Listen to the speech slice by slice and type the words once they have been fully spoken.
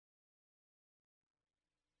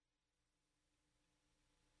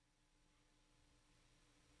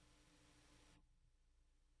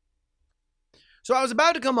So I was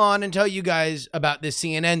about to come on and tell you guys about this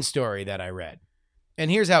CNN story that I read. And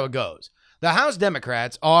here's how it goes. The House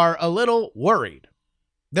Democrats are a little worried.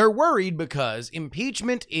 They're worried because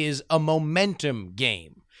impeachment is a momentum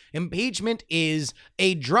game. Impeachment is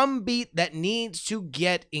a drumbeat that needs to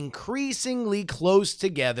get increasingly close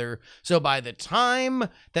together. So by the time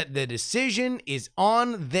that the decision is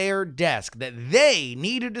on their desk, that they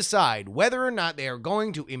need to decide whether or not they are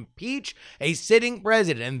going to impeach a sitting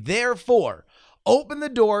president and therefore open the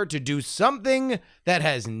door to do something that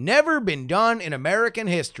has never been done in American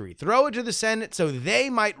history. Throw it to the Senate so they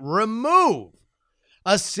might remove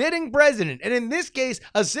a sitting president, and in this case,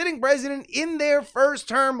 a sitting president in their first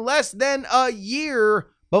term less than a year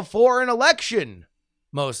before an election,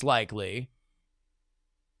 most likely.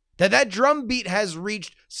 That drumbeat has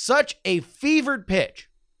reached such a fevered pitch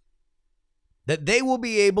that they will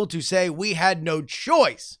be able to say, we had no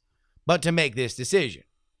choice but to make this decision.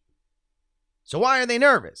 So why are they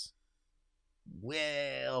nervous?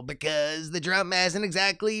 Well, because the drum hasn't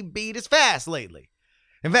exactly beat as fast lately.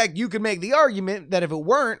 In fact, you could make the argument that if it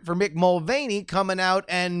weren't for Mick Mulvaney coming out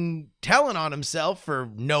and telling on himself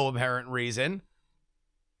for no apparent reason,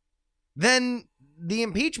 then the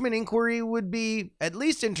impeachment inquiry would be, at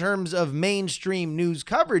least in terms of mainstream news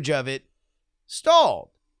coverage of it,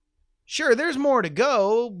 stalled. Sure, there's more to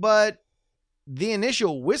go, but the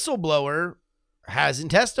initial whistleblower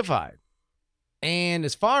hasn't testified. And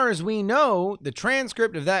as far as we know, the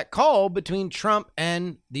transcript of that call between Trump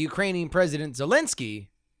and the Ukrainian President Zelensky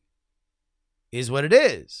is what it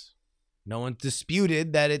is. No one's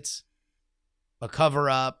disputed that it's a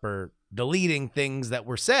cover-up or deleting things that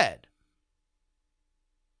were said.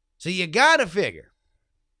 So you gotta figure,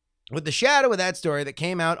 with the shadow of that story that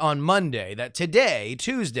came out on Monday, that today,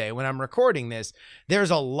 Tuesday, when I'm recording this,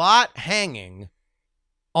 there's a lot hanging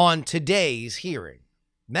on today's hearing.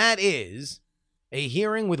 That is a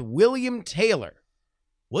hearing with William Taylor.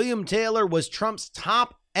 William Taylor was Trump's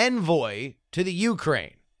top envoy to the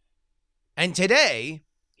Ukraine. And today,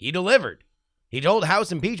 he delivered. He told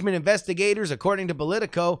House impeachment investigators, according to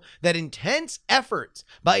Politico, that intense efforts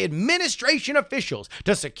by administration officials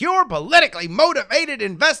to secure politically motivated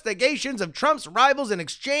investigations of Trump's rivals in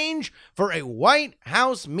exchange for a White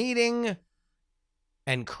House meeting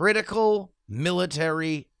and critical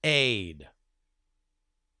military aid.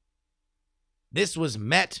 This was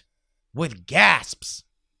met with gasps,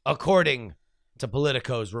 according to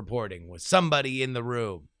Politico's reporting, with somebody in the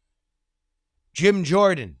room. Jim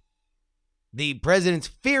Jordan, the president's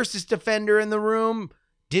fiercest defender in the room,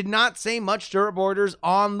 did not say much to reporters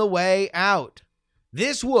on the way out.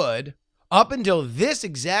 This would, up until this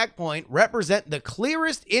exact point, represent the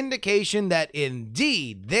clearest indication that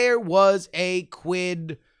indeed there was a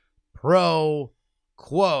quid pro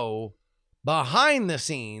quo behind the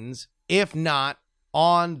scenes, if not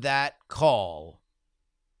on that call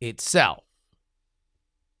itself.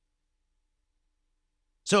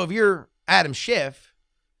 So if you're Adam Schiff,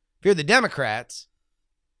 if you're the Democrats,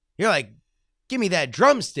 you're like, give me that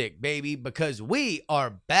drumstick, baby, because we are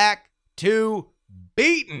back to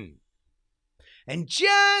beating. And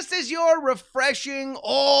just as you're refreshing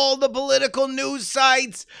all the political news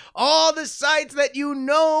sites, all the sites that you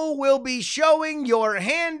know will be showing your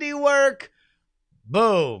handiwork,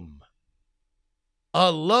 boom,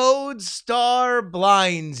 a lodestar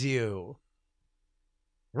blinds you.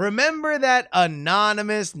 Remember that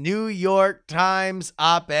anonymous New York Times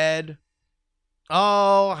op-ed?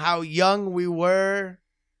 Oh, how young we were.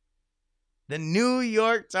 The New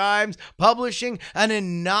York Times publishing an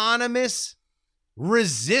anonymous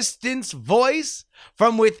resistance voice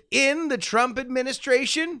from within the Trump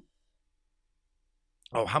administration?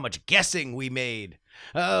 Oh, how much guessing we made.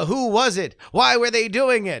 Who was it? Why were they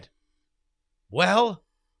doing it? Well,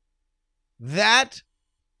 that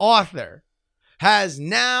author has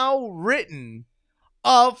now written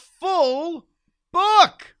a full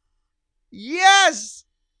book. Yes,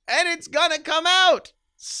 and it's gonna come out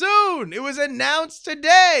soon. It was announced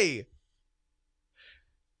today.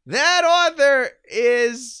 That author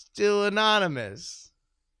is still anonymous.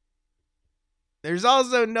 There's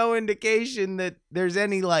also no indication that there's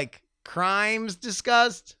any, crimes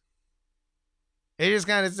discussed. It just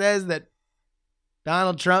kind of says that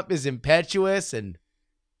Donald Trump is impetuous and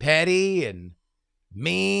petty and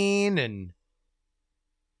mean, and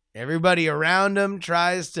everybody around him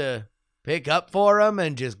tries to pick up for him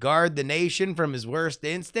and just guard the nation from his worst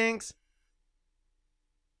instincts.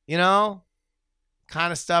 You know,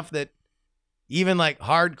 kind of stuff that even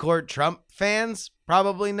hardcore Trump fans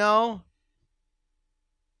probably know.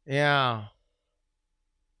 Yeah.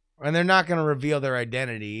 And they're not going to reveal their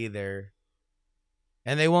identity either.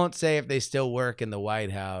 And they won't say if they still work in the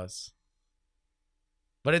White House.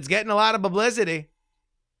 But it's getting a lot of publicity.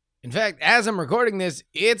 In fact, as I'm recording this,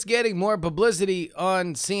 it's getting more publicity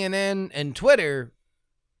on CNN and Twitter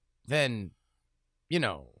than,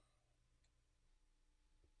 In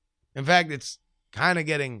fact, it's kind of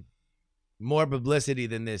getting more publicity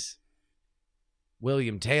than this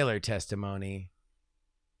William Taylor testimony.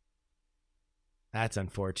 That's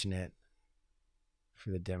unfortunate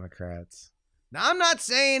for the Democrats. Now, I'm not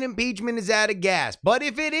saying impeachment is out of gas, but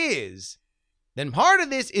if it is, then part of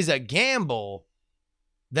this is a gamble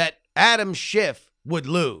that Adam Schiff would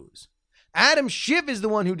lose. Adam Schiff is the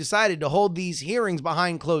one who decided to hold these hearings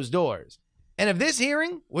behind closed doors. And if this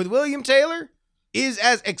hearing with William Taylor is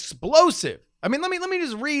as explosive, let me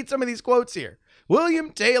just read some of these quotes here.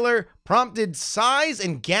 William Taylor prompted sighs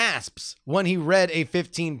and gasps when he read a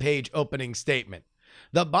 15-page opening statement.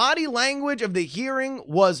 The body language of the hearing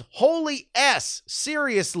was holy S,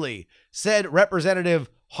 seriously, said Representative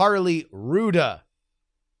Harley Ruda.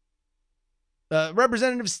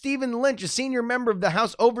 Representative Stephen Lynch, a senior member of the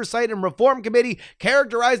House Oversight and Reform Committee,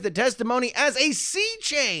 characterized the testimony as a sea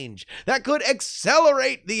change that could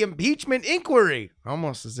accelerate the impeachment inquiry.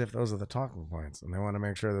 Almost as if those are the talking points, and they want to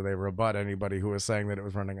make sure that they rebut anybody who was saying that it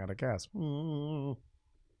was running out of gas.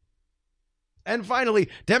 And finally,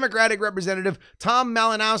 Democratic Representative Tom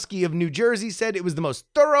Malinowski of New Jersey said it was the most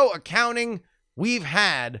thorough accounting we've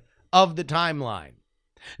had of the timeline.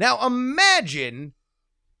 Now, imagine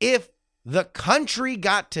if the country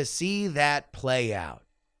got to see that play out.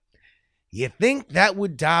 You think that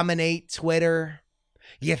would dominate Twitter?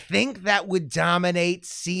 You think that would dominate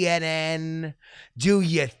CNN? Do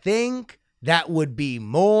you think that would be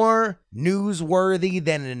more newsworthy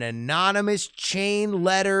than an anonymous chain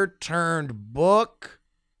letter turned book?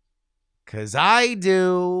 'Cause I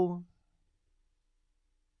do.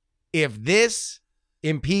 If this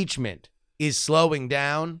impeachment is slowing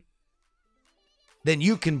down, then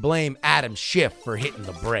you can blame Adam Schiff for hitting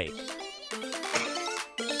the brake.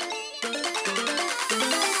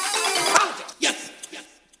 Yes.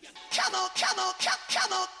 Come on.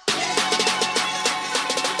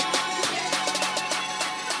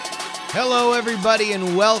 Hello, everybody,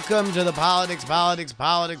 and welcome to the Politics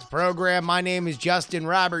program. My name is Justin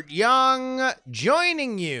Robert Young,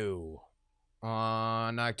 joining you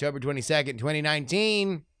on October 22nd,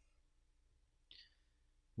 2019.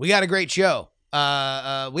 We got a great show.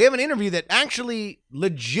 We have an interview that actually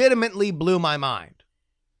legitimately blew my mind.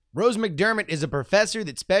 Rose McDermott is a professor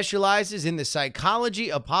that specializes in the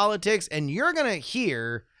psychology of politics, and you're going to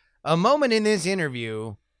hear a moment in this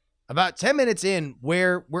interview about 10 minutes in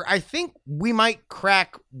where I think we might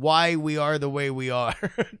crack why we are the way we are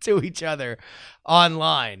to each other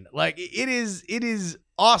online. Like, it is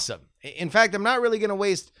awesome. In fact, I'm not really going to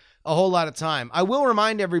waste a whole lot of time. I will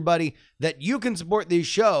remind everybody that you can support this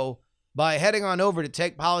show by heading on over to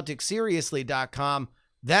takepoliticsseriously.com.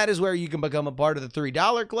 That is where you can become a part of the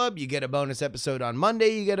 $3 club. You get a bonus episode on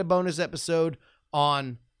Monday. You get a bonus episode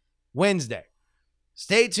on Wednesday.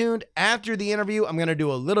 Stay tuned. After the interview, I'm going to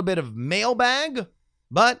do a little bit of mailbag.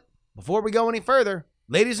 But before we go any further,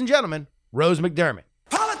 ladies and gentlemen, Rose McDermott.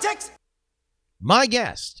 Politics! My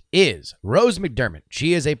guest is Rose McDermott.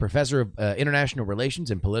 She is a professor of international relations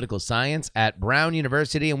and political science at Brown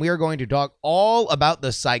University, and we are going to talk all about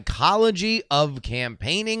the psychology of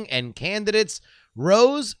campaigning and candidates.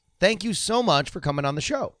 Rose, thank you so much for coming on the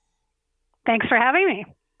show. Thanks for having me.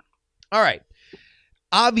 All right.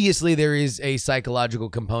 Obviously, there is a psychological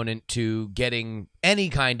component to getting any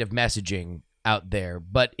kind of messaging out there,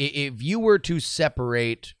 but if you were to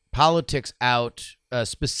separate politics out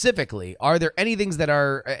specifically, are there anything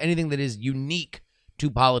that is unique to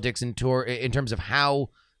politics in terms of how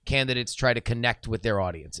candidates try to connect with their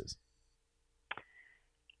audiences?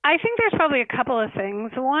 I think there's probably a couple of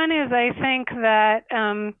things. One is I think that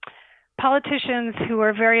politicians who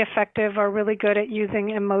are very effective are really good at using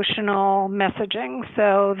emotional messaging.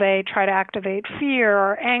 So they try to activate fear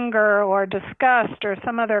or anger or disgust or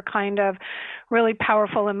some other kind of really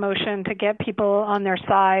powerful emotion to get people on their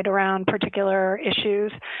side around particular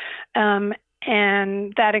issues.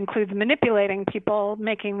 And that includes manipulating people,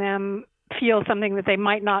 making them feel something that they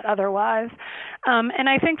might not otherwise. And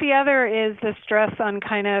I think the other is the stress on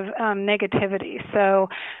kind of negativity. So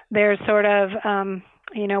there's sort of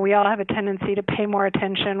we all have a tendency to pay more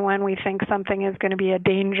attention when we think something is going to be a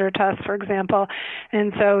danger to us, for example.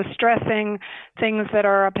 And so stressing things that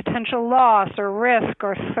are a potential loss or risk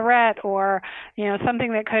or threat or,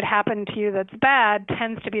 something that could happen to you that's bad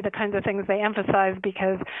tends to be the kinds of things they emphasize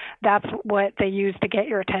because that's what they use to get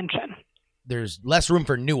your attention. there's less room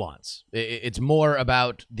for nuance. It's more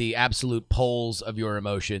about the absolute poles of your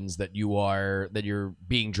emotions that you're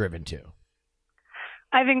being driven to.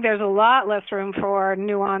 I think there's a lot less room for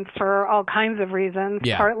nuance for all kinds of reasons,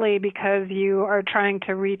 partly because you are trying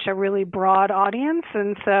to reach a really broad audience.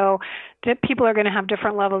 And so people are going to have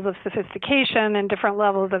different levels of sophistication and different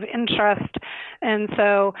levels of interest. And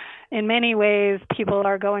so in many ways, people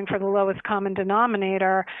are going for the lowest common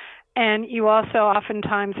denominator. And you also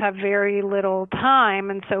oftentimes have very little time.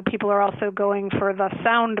 And so people are also going for the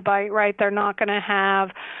sound bite, right? They're not going to have,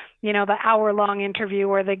 the hour-long interview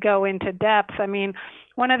where they go into depth. I mean,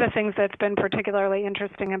 one of the things that's been particularly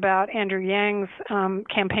interesting about Andrew Yang's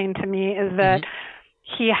campaign to me is that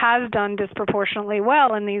he has done disproportionately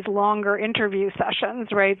well in these longer interview sessions,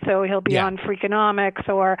 right? So he'll be on Freakonomics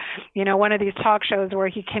or, one of these talk shows where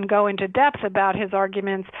he can go into depth about his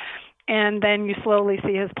arguments. And then you slowly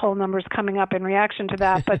see his poll numbers coming up in reaction to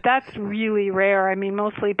that. But that's really rare. I mean,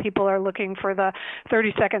 mostly people are looking for the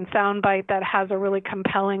 30-second soundbite that has a really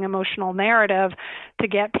compelling emotional narrative to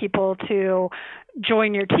get people to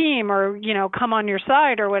join your team or, come on your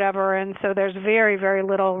side or whatever. And so there's very, very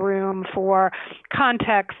little room for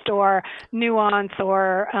context or nuance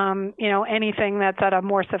or, anything that's at a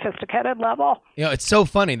more sophisticated level. It's so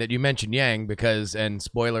funny that you mentioned Yang because, and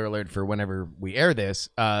spoiler alert for whenever we air this,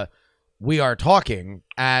 we are talking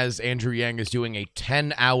as Andrew Yang is doing a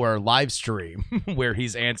 10-hour live stream where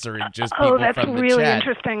he's answering just people from the chat. Oh, that's really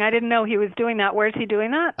interesting. I didn't know he was doing that. Where is he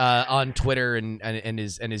doing that? On Twitter and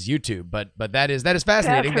his YouTube. But that is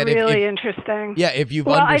fascinating. That's really interesting. Yeah, if you've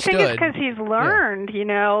understood. I think it's because he's learned.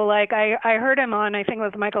 Like I heard him on, I think it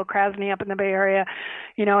was Michael Krasny up in the Bay Area,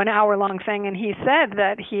 an hour-long thing, and he said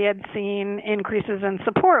that he had seen increases in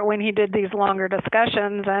support when he did these longer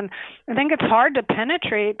discussions. And I think it's hard to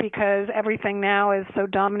penetrate because everything now is so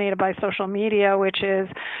dominated by social media, which is,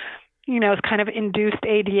 it's kind of induced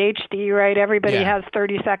ADHD, right? Everybody has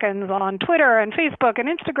 30 seconds on Twitter and Facebook and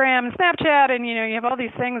Instagram and Snapchat, and, you have all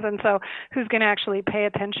these things. And so who's going to actually pay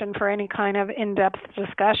attention for any kind of in-depth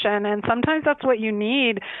discussion? And sometimes that's what you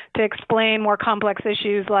need to explain more complex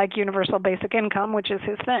issues like universal basic income, which is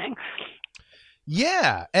his thing.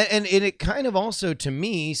 Yeah. And it kind of also, to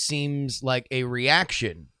me, seems like a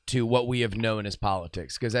reaction to what we have known as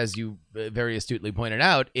politics. Because as you very astutely pointed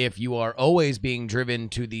out, if you are always being driven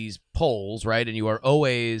to these polls, right, and you are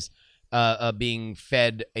always being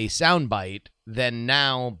fed a soundbite, then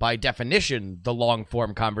now, by definition, the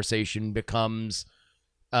long-form conversation becomes,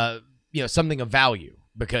 something of value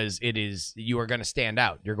because you are going to stand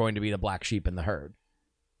out. You're going to be the black sheep in the herd.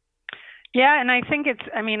 Yeah, and I think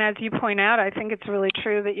as you point out, I think it's really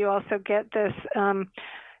true that you also get this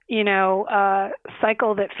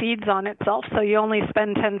cycle that feeds on itself. So you only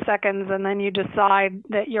spend 10 seconds and then you decide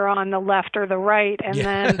that you're on the left or the right. And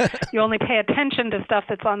then you only pay attention to stuff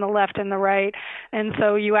that's on the left and the right. And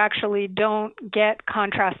so you actually don't get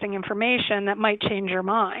contrasting information that might change your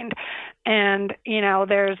mind. And,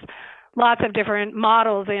 there's lots of different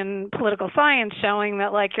models in political science showing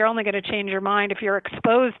that you're only going to change your mind if you're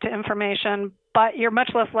exposed to information, but you're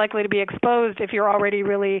much less likely to be exposed if you're already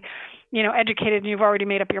really educated and you've already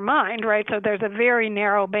made up your mind, right? So there's a very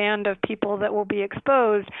narrow band of people that will be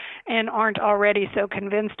exposed and aren't already so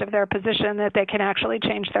convinced of their position that they can actually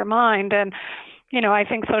change their mind. And, I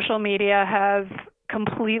think social media has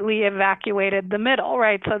completely evacuated the middle,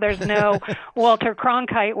 right? So there's no Walter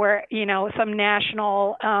Cronkite where, some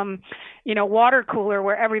national, water cooler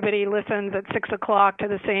where everybody listens at 6 o'clock to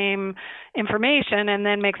the same information and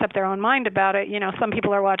then makes up their own mind about it. Some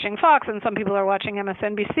people are watching Fox and some people are watching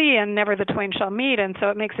MSNBC and never the twain shall meet. And so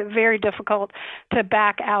it makes it very difficult to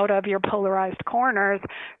back out of your polarized corners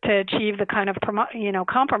to achieve the kind of,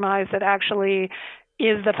 compromise that actually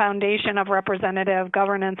is the foundation of representative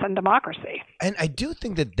governance and democracy. And I do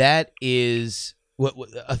think that is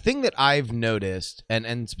a thing that I've noticed,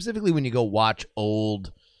 and specifically when you go watch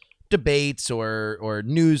old debates or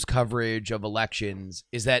news coverage of elections,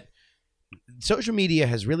 is that social media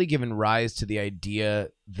has really given rise to the idea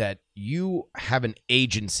that you have an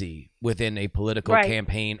agency within a political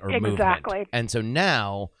campaign or movement. And so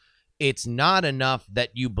now it's not enough that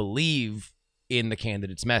you believe in the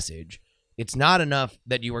candidate's message. It's not enough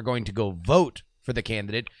that you are going to go vote for the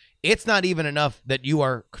candidate. It's not even enough that you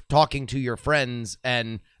are talking to your friends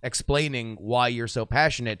and explaining why you're so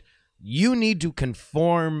passionate. You need to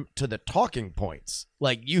conform to the talking points.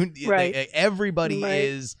 Everybody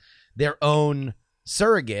is their own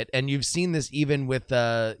surrogate. And you've seen this even with,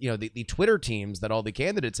 the Twitter teams that all the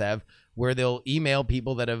candidates have, where they'll email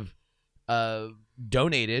people that have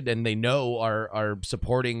donated and they know are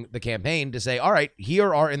supporting the campaign to say, all right,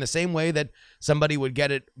 here are, in the same way that somebody would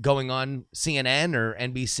get it going on CNN or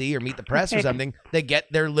NBC or Meet the Press or something, they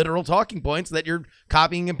get their literal talking points that you're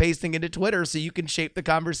copying and pasting into Twitter so you can shape the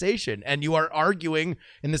conversation. And you are arguing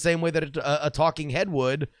in the same way that a talking head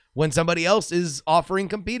would when somebody else is offering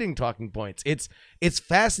competing talking points. It's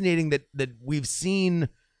fascinating that we've seen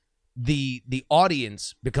the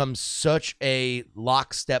audience becomes such a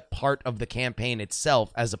lockstep part of the campaign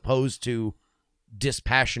itself, as opposed to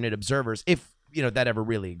dispassionate observers, if that ever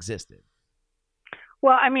really existed.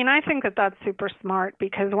 Well, I mean, I think that that's super smart,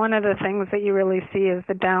 because one of the things that you really see is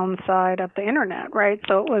the downside of the internet, right?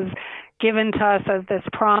 So it was given to us as this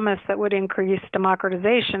promise that would increase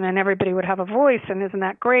democratization and everybody would have a voice, and isn't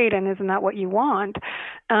that great, and isn't that what you want?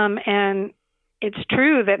 And it's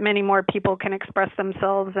true that many more people can express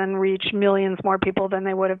themselves and reach millions more people than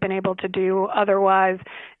they would have been able to do otherwise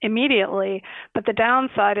immediately. But the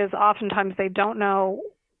downside is oftentimes they don't know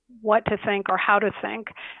what to think or how to think.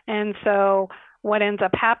 And so what ends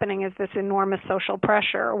up happening is this enormous social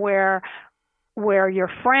pressure where your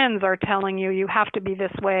friends are telling you have to be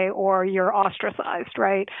this way or you're ostracized,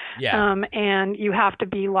 right? Yeah. And you have to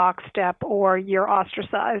be lockstep or you're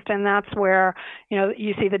ostracized. And that's where,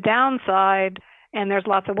 you see the downside. And there's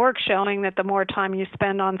lots of work showing that the more time you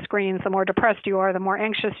spend on screens, the more depressed you are, the more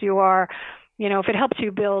anxious you are. If it helps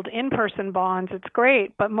you build in-person bonds, it's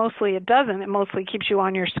great, but mostly it doesn't. It mostly keeps you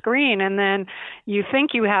on your screen, and then you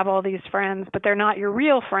think you have all these friends, but they're not your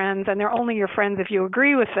real friends, and they're only your friends if you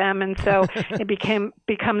agree with them, and so it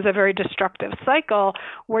becomes a very destructive cycle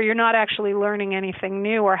where you're not actually learning anything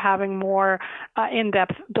new or having more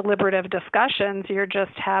in-depth deliberative discussions. You're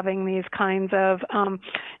just having these kinds of, I'm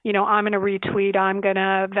going to retweet, I'm going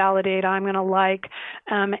to validate, I'm going to like,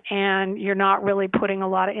 and you're not really putting a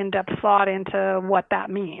lot of in-depth thought into what that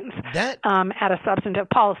means at a substantive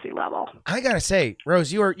policy level. I gotta say,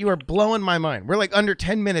 Rose, you are blowing my mind. We're like under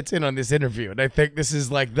 10 minutes in on this interview, and I think this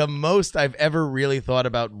is like the most I've ever really thought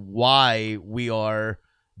about why we are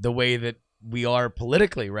the way that we are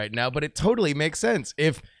politically right now. But it totally makes sense.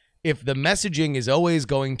 If the messaging is always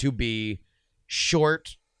going to be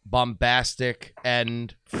short, bombastic,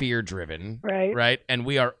 and fear-driven, right, and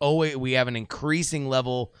we have an increasing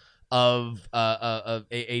level of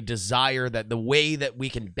a desire that the way that we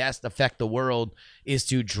can best affect the world is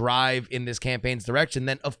to drive in this campaign's direction,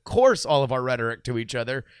 then of course all of our rhetoric to each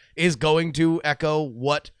other is going to echo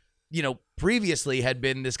what, previously had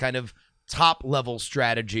been this kind of top level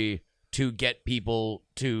strategy to get people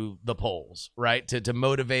to the polls, right? To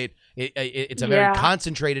motivate. It's a very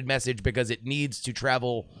concentrated message because it needs to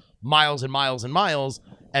travel miles and miles and miles.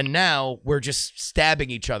 And now we're just stabbing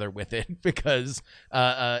each other with it because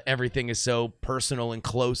everything is so personal and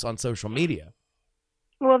close on social media.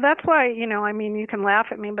 Well, that's why, you can laugh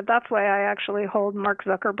at me, but that's why I actually hold Mark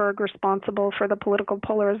Zuckerberg responsible for the political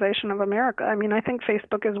polarization of America. I mean, I think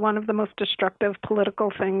Facebook is one of the most destructive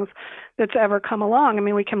political things that's ever come along. I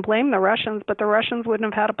mean, we can blame the Russians, but the Russians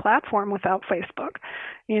wouldn't have had a platform without Facebook,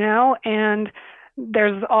 and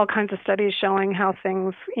there's all kinds of studies showing how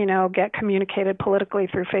things, get communicated politically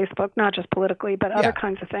through Facebook, not just politically, but other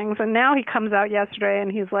kinds of things. And now he comes out yesterday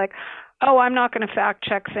and he's like, oh, I'm not going to fact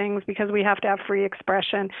check things because we have to have free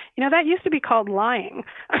expression. That used to be called lying,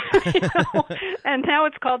 and now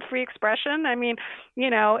it's called free expression. I mean,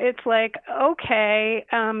 it's like, okay,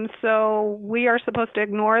 so we are supposed to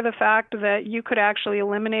ignore the fact that you could actually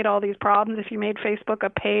eliminate all these problems if you made Facebook a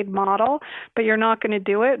paid model, but you're not going to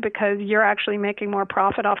do it because you're actually making more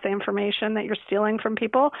profit off the information that you're stealing from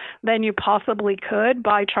people than you possibly could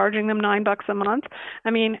by charging them $9 a month.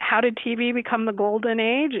 I mean, how did TV become the golden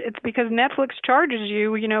age? It's because Netflix charges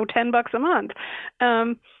you, $10 a month.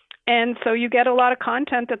 And so you get a lot of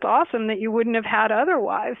content that's awesome that you wouldn't have had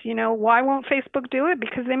otherwise. Why won't Facebook do it?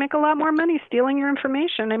 Because they make a lot more money stealing your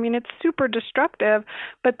information. I mean, it's super destructive,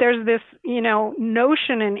 but there's this,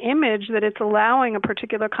 notion and image that it's allowing a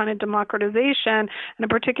particular kind of democratization and a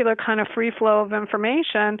particular kind of free flow of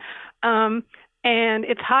information. And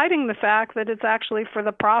it's hiding the fact that it's actually for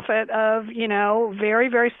the profit of, very,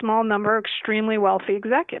 very small number, extremely wealthy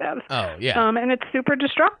executives. Oh, yeah. And it's super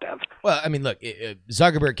destructive. Well, I mean, look,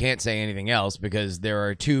 Zuckerberg can't say anything else because there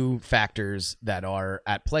are two factors that are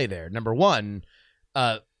at play there. Number one,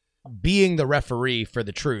 being the referee for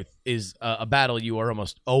the truth is a battle you are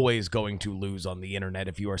almost always going to lose on the internet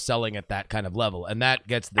if you are selling at that kind of level. And that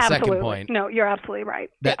gets to the second point. No, you're absolutely right.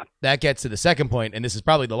 That gets to the second point, and this is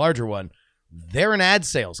probably the larger one. They're an ad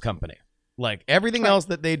sales company. Like everything else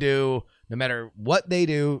that they do, no matter what they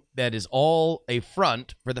do, that is all a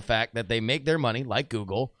front for the fact that they make their money, like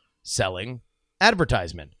Google, selling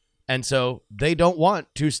advertisement. And so they don't want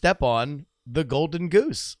to step on the golden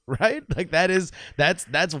goose, right? Like that's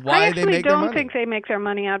why they make their money. I don't think they make their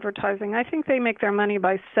money advertising. I think they make their money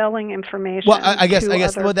by selling information. Well, I guess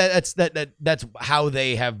others. well, that's how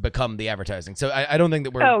they have become the advertising. So I don't think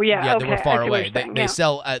that we're that we're far away. They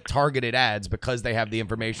sell targeted ads because they have the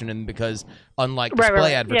information, and because unlike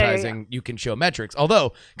display advertising, you can show metrics.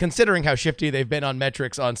 Although considering how shifty they've been on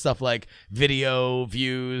metrics on stuff like video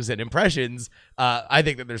views and impressions, I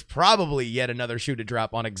think that there's probably yet another shoe to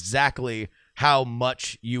drop on exactly how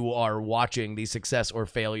much you are watching the success or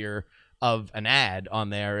failure of an ad on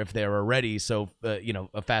there, if they're already so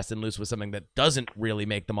fast and loose with something that doesn't really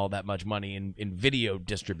make them all that much money in video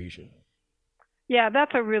distribution. Yeah,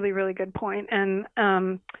 that's a really, really good point. And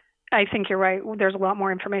I think you're right. There's a lot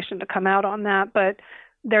more information to come out on that, but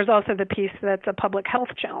there's also the piece that's a public health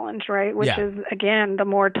challenge, right? Which is, again, the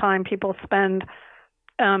more time people spend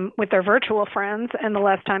with their virtual friends and the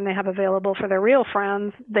less time they have available for their real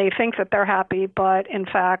friends, they think that they're happy. But in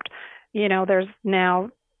fact, there's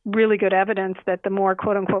now really good evidence that the more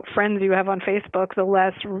quote unquote friends you have on Facebook,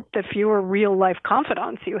 the fewer real life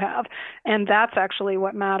confidants you have. And that's actually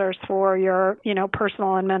what matters for your,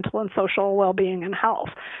 personal and mental and social well-being and health.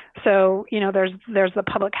 So, there's the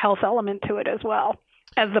public health element to it as well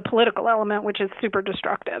as the political element, which is super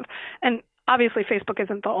destructive. And obviously, Facebook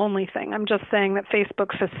isn't the only thing. I'm just saying that Facebook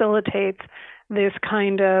facilitates this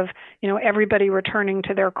kind of, everybody returning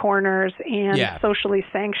to their corners and socially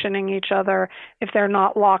sanctioning each other if they're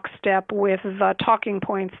not lockstep with the talking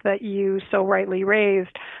points that you so rightly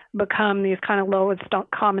raised, become these kind of lowest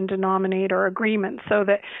common denominator agreements, so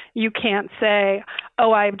that you can't say,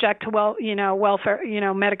 oh, I object to welfare,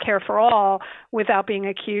 Medicare for all, without being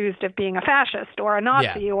accused of being a fascist or a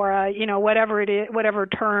Nazi or a, whatever it is, whatever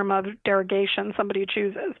term of derogation somebody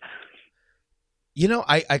chooses.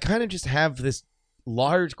 I kind of just have this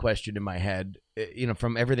large question in my head,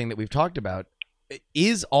 from everything that we've talked about.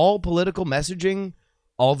 Is all political messaging,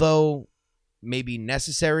 although maybe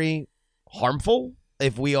necessary, harmful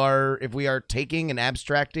if we are taking and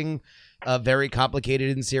abstracting very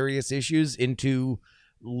complicated and serious issues into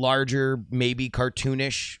larger, maybe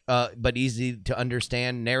cartoonish, but easy to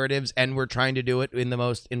understand narratives, and we're trying to do it in the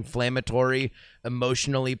most inflammatory,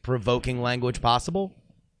 emotionally provoking language possible?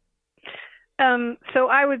 So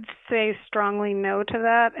I would say strongly no to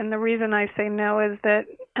that. And the reason I say no is that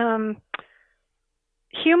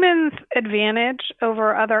humans' advantage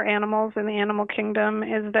over other animals in the animal kingdom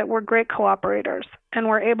is that we're great cooperators, and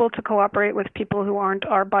we're able to cooperate with people who aren't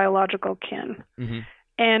our biological kin. Mm-hmm.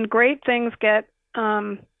 And great things get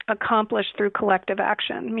accomplished through collective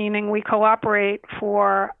action, meaning we cooperate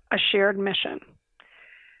for a shared mission.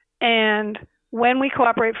 And when we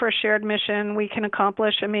cooperate for a shared mission, we can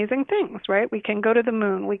accomplish amazing things, right? We can go to the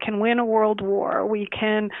moon. We can win a world war. We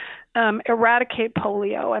can eradicate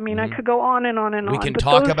polio. I mean, I could go on and on and on. We can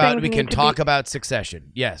talk about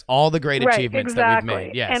succession. Yes, all the great achievements that we've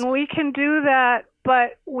made. Yes, and we can do that,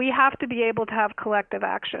 but we have to be able to have collective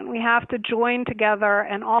action. We have to join together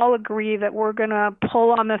and all agree that we're going to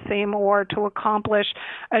pull on the same oar to accomplish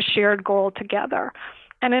a shared goal together.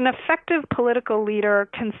 And an effective political leader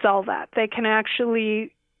can sell that. They can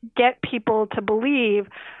actually get people to believe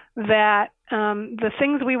that the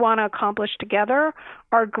things we want to accomplish together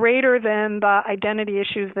are greater than the identity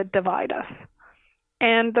issues that divide us.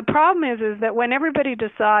 And the problem is that when everybody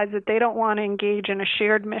decides that they don't want to engage in a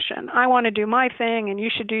shared mission, I want to do my thing and you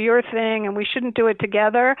should do your thing and we shouldn't do it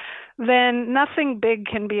together, then nothing big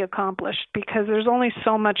can be accomplished because there's only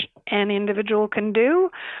so much an individual can do.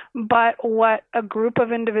 But what a group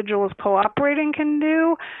of individuals cooperating can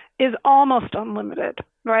do is almost unlimited,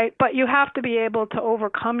 right? But you have to be able to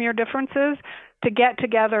overcome your differences to get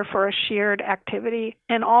together for a shared activity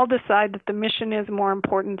and all decide that the mission is more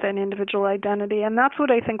important than individual identity. And that's what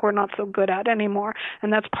I think we're not so good at anymore.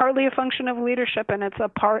 And that's partly a function of leadership, and it's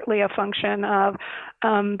partly a function of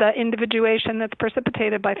the individuation that's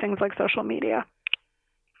precipitated by things like social media.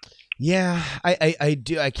 Yeah, I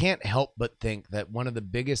do. I can't help but think that one of the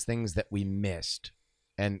biggest things that we missed,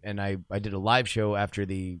 and I did a live show after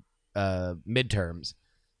the midterms,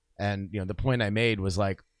 and the point I made was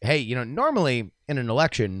like, hey, normally in an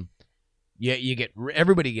election,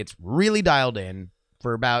 everybody gets really dialed in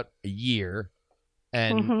for about a year,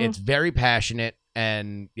 and it's very passionate,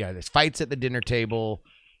 and there's fights at the dinner table,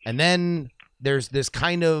 and then there's this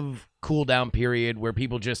kind of cool down period where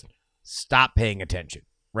people just stop paying attention,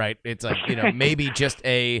 right? It's like maybe just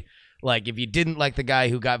like if you didn't like the guy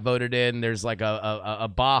who got voted in, there's like a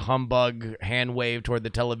bah humbug hand wave toward the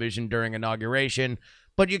television during inauguration.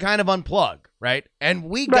 but you kind of unplug, right? And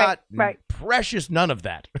we got precious none of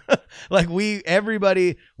that. Like we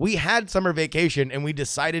had summer vacation and we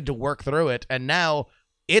decided to work through it. And now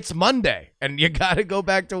it's Monday and you got to go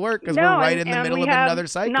back to work because we're right in the middle of another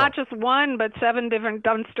cycle. Not just one, but 7 different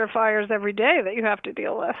dumpster fires every day that you have to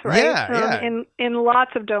deal with, right? Yeah. In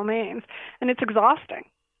lots of domains. And it's exhausting.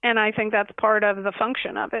 And I think that's part of the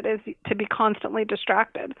function of it, is to be constantly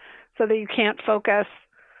distracted so that you can't focus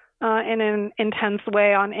in an intense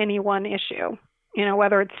way on any one issue,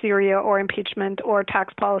 whether it's Syria or impeachment or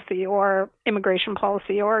tax policy or immigration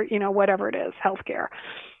policy or, whatever it is, healthcare.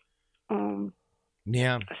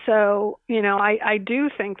 Yeah. So, I do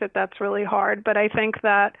think that that's really hard, but I think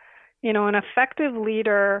that, an effective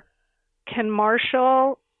leader can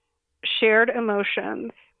marshal shared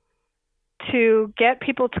emotions to get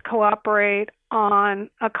people to cooperate on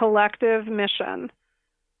a collective mission.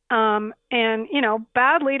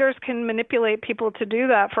 Bad leaders can manipulate people to do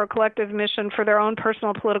that for a collective mission for their own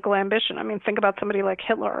personal political ambition. I mean, think about somebody like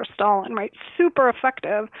Hitler or Stalin, right? Super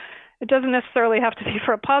effective. It doesn't necessarily have to be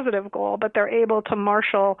for a positive goal, but they're able to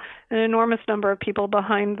marshal an enormous number of people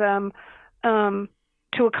behind them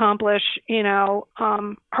to accomplish,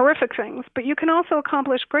 horrific things. But you can also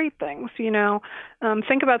accomplish great things,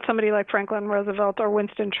 Think about somebody like Franklin Roosevelt or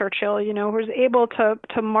Winston Churchill, who's able to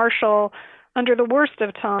marshal under the worst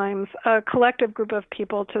of times a collective group of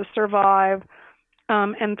people to survive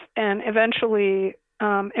and eventually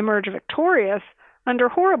emerge victorious under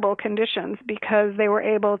horrible conditions because they were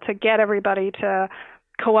able to get everybody to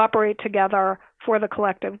cooperate together for the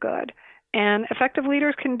collective good. And effective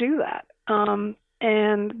leaders can do that. And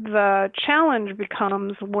the challenge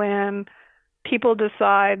becomes when people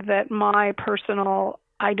decide that my personal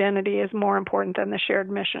identity is more important than the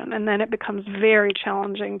shared mission. And then it becomes very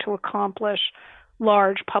challenging to accomplish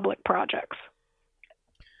large public projects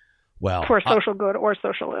for social good or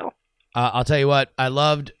social ill. I'll tell you what, I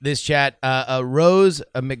loved this chat. Rose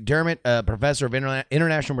McDermott, professor of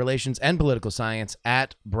international relations and political science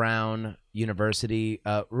at Brown University.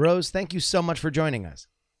 Rose, thank you so much for joining us.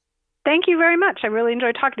 Thank you very much. I really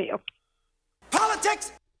enjoyed talking to you.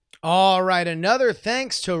 Politics. All right, another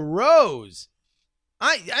thanks to Rose.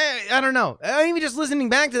 I don't know. Even just listening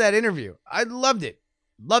back to that interview, I loved it.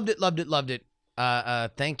 Loved it.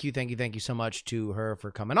 Thank you so much to her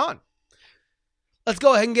for coming on. Let's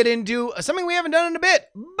go ahead and get into something we haven't done in a bit,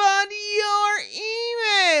 but your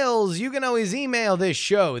emails. You can always email this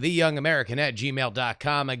show,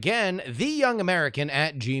 theyoungamerican@gmail.com. Again,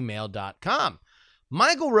 theyoungamerican@gmail.com.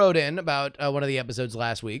 Michael wrote in about one of the episodes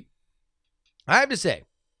last week. I have to say,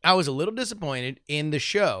 I was a little disappointed in the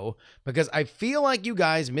show because I feel like you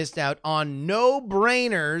guys missed out on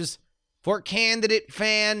no-brainers for candidate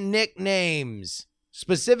fan nicknames.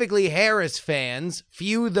 Specifically Harris fans,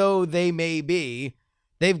 few though they may be.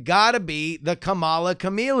 They've got to be the Kamala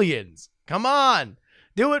Chameleons. Come on,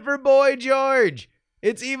 do it for Boy George.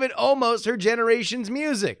 It's even almost her generation's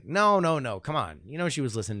music. No, come on. She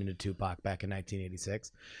was listening to Tupac back in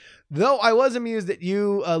 1986. Though I was amused at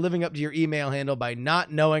you living up to your email handle by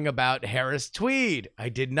not knowing about Harris Tweed. I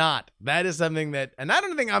did not. That is something that, and I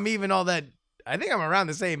don't think I'm even all that, I think I'm around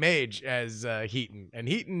the same age as Heaton. And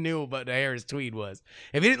Heaton knew what Harris Tweed was.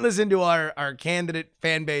 If you didn't listen to our candidate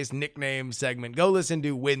fan base nickname segment, go listen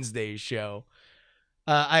to Wednesday's show.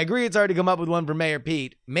 I agree it's hard to come up with one for Mayor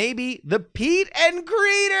Pete. Maybe the Pete and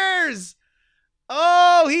Greeters.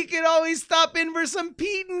 Oh, he could always stop in for some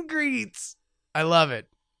Pete and Greets. I love it.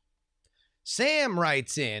 Sam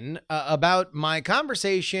writes in about my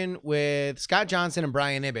conversation with Scott Johnson and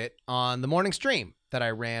Brian Ibbett on the morning stream that I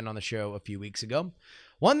ran on the show a few weeks ago.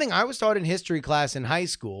 One thing I was taught in history class in high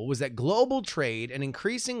school was that global trade and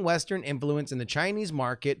increasing Western influence in the Chinese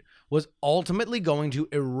market was ultimately going to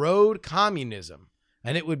erode communism,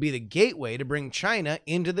 and it would be the gateway to bring China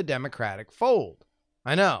into the democratic fold.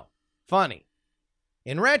 I know, funny.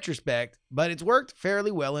 In retrospect, but it's worked fairly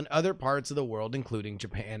well in other parts of the world, including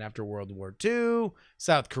Japan after World War II,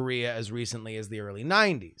 South Korea as recently as the early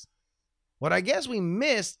 90s. What I guess we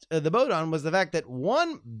missed the boat on was the fact that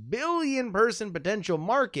 1 billion person potential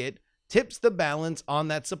market tips the balance on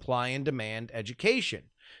that supply and demand education.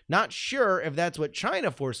 Not sure if that's what China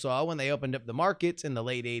foresaw when they opened up the markets in the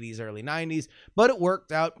late 80s, early 90s, but it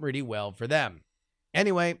worked out pretty well for them.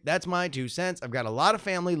 Anyway, that's my 2 cents. I've got a lot of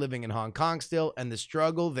family living in Hong Kong still, and the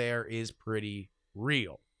struggle there is pretty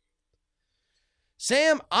real.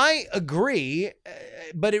 Sam, I agree,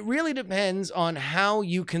 but it really depends on how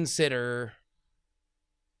you consider,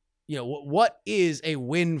 what is a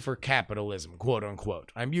win for capitalism, quote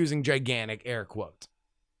unquote. I'm using gigantic air quotes.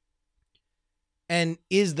 And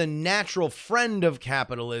is the natural friend of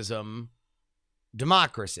capitalism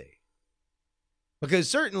democracy. Because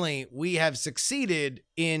certainly we have succeeded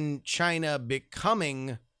in China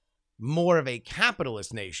becoming more of a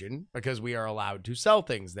capitalist nation because we are allowed to sell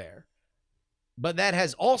things there. But that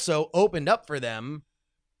has also opened up for them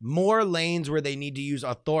more lanes where they need to use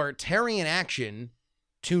authoritarian action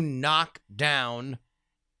to knock down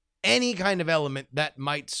any kind of element that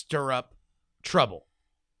might stir up trouble,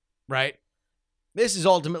 right? This is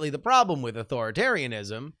ultimately the problem with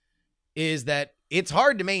authoritarianism, is that it's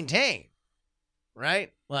hard to maintain,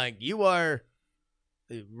 right? Like, you are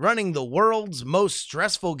running the world's most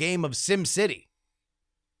stressful game of SimCity,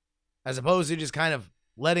 as opposed to just kind of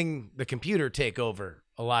letting the computer take over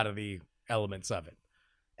a lot of the elements of it.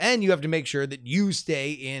 And you have to make sure that you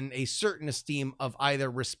stay in a certain esteem of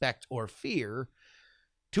either respect or fear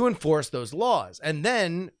to enforce those laws. And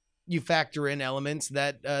then you factor in elements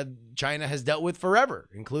that China has dealt with forever,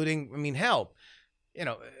 including, I mean, hell,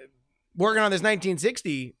 working on this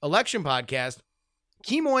 1960 election podcast,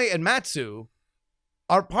 Kimoy and Matsu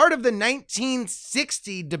are part of the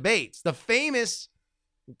 1960 debates, the famous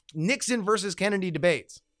Nixon versus Kennedy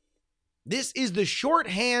debates. This is the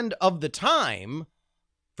shorthand of the time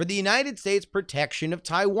for the United States protection of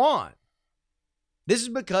Taiwan. This is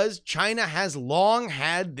because China has long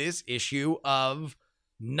had this issue of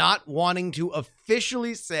not wanting to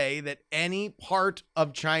officially say that any part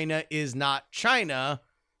of China is not China,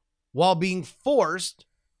 while being forced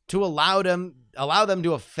to allow them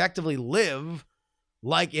to effectively live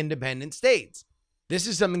like independent states. This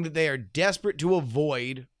is something that they are desperate to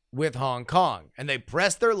avoid with Hong Kong, and they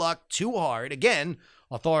press their luck too hard. Again,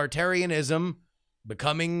 authoritarianism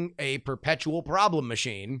becoming a perpetual problem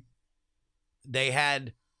machine. They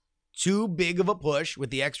had too big of a push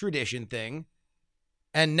with the extradition thing,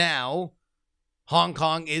 and now Hong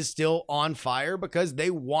Kong is still on fire because they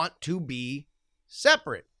want to be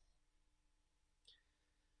separate.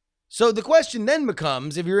 So the question then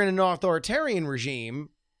becomes, if you're in an authoritarian regime,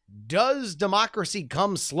 does democracy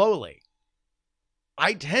come slowly?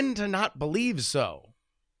 I tend to not believe so.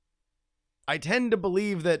 I tend to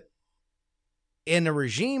believe that in a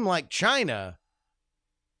regime like China,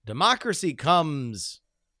 democracy comes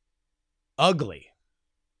ugly.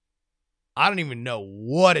 I don't even know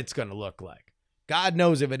what it's going to look like. God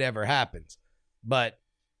knows if it ever happens. But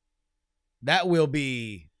that will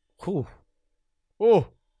be,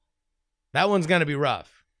 that one's going to be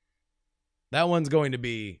rough. That one's going to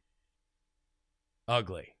be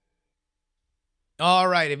ugly. All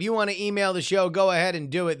right, if you want to email the show, go ahead and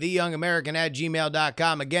do it.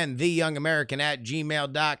 theyoungamerican@gmail.com. Again,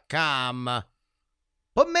 theyoungamerican@gmail.com.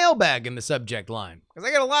 Put mailbag in the subject line, because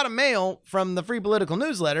I got a lot of mail from the Free Political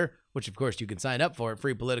Newsletter, which, of course, you can sign up for at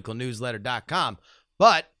freepoliticalnewsletter.com.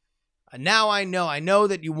 But now I know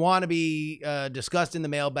that you want to be discussed in the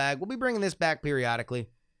mailbag. We'll be bringing this back periodically,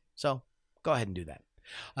 so go ahead and do that.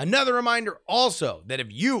 Another reminder also that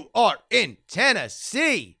if you are in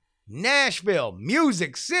Tennessee, Nashville,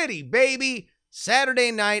 Music City, baby,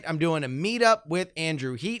 Saturday night, I'm doing a meetup with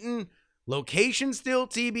Andrew Heaton. Location still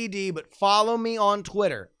TBD, but follow me on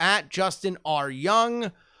Twitter at Justin R.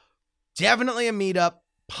 Young. Definitely a meetup,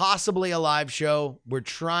 possibly a live show. We're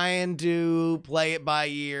trying to play it by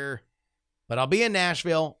ear, but I'll be in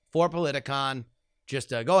Nashville for Politicon.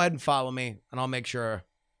 Just go ahead and follow me, and I'll make sure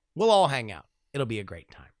we'll all hang out. It'll be a great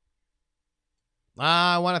time.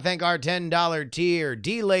 I want to thank our $10 tier,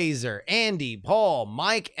 D-Laser, Andy, Paul,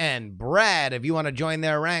 Mike, and Brad. If you want to join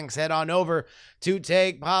their ranks, head on over to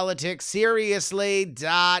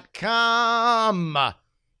TakePoliticsSeriously.com. All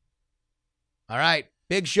right,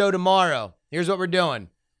 big show tomorrow. Here's what we're doing.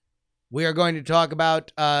 We are going to talk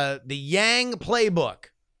about the Yang playbook.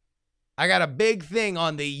 I got a big thing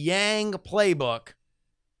on the Yang playbook.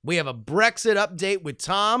 We have a Brexit update with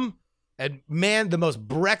Tom. And man, the most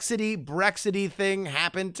Brexity thing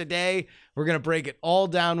happened today. We're going to break it all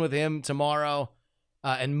down with him tomorrow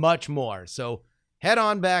and much more. So head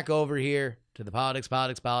on back over here to the Politics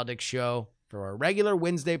show for our regular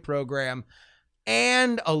Wednesday program.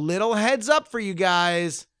 And a little heads up for you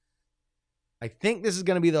guys. I think this is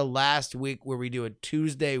going to be the last week where we do a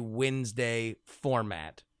Tuesday, Wednesday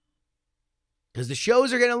format. Because the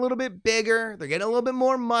shows are getting a little bit bigger. They're getting a little bit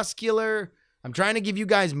more muscular. I'm trying to give you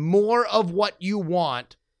guys more of what you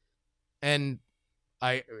want, and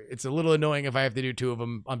it's a little annoying if I have to do two of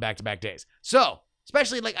them on back-to-back days. So,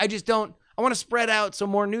 especially, I want to spread out so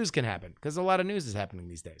more news can happen, because a lot of news is happening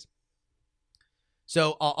these days.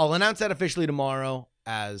 So, I'll announce that officially tomorrow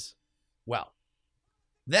as well.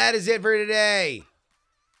 That is it for today.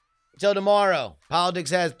 Until tomorrow,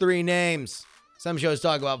 politics has three names. Some shows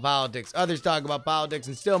talk about politics, others talk about politics,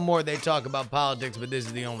 and still more they talk about politics, but this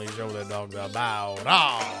is the only show that talks about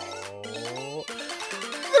all three.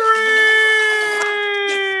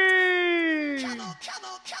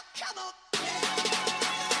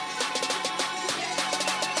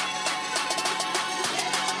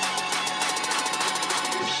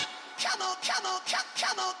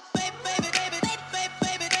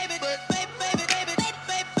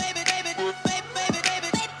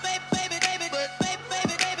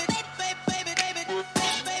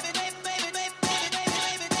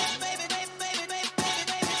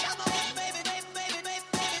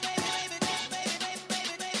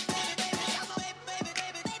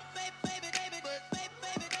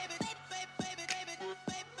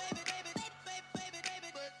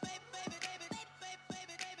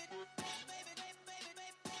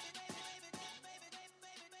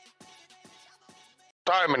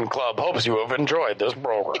 Diamond Club hopes you have enjoyed this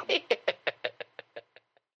program.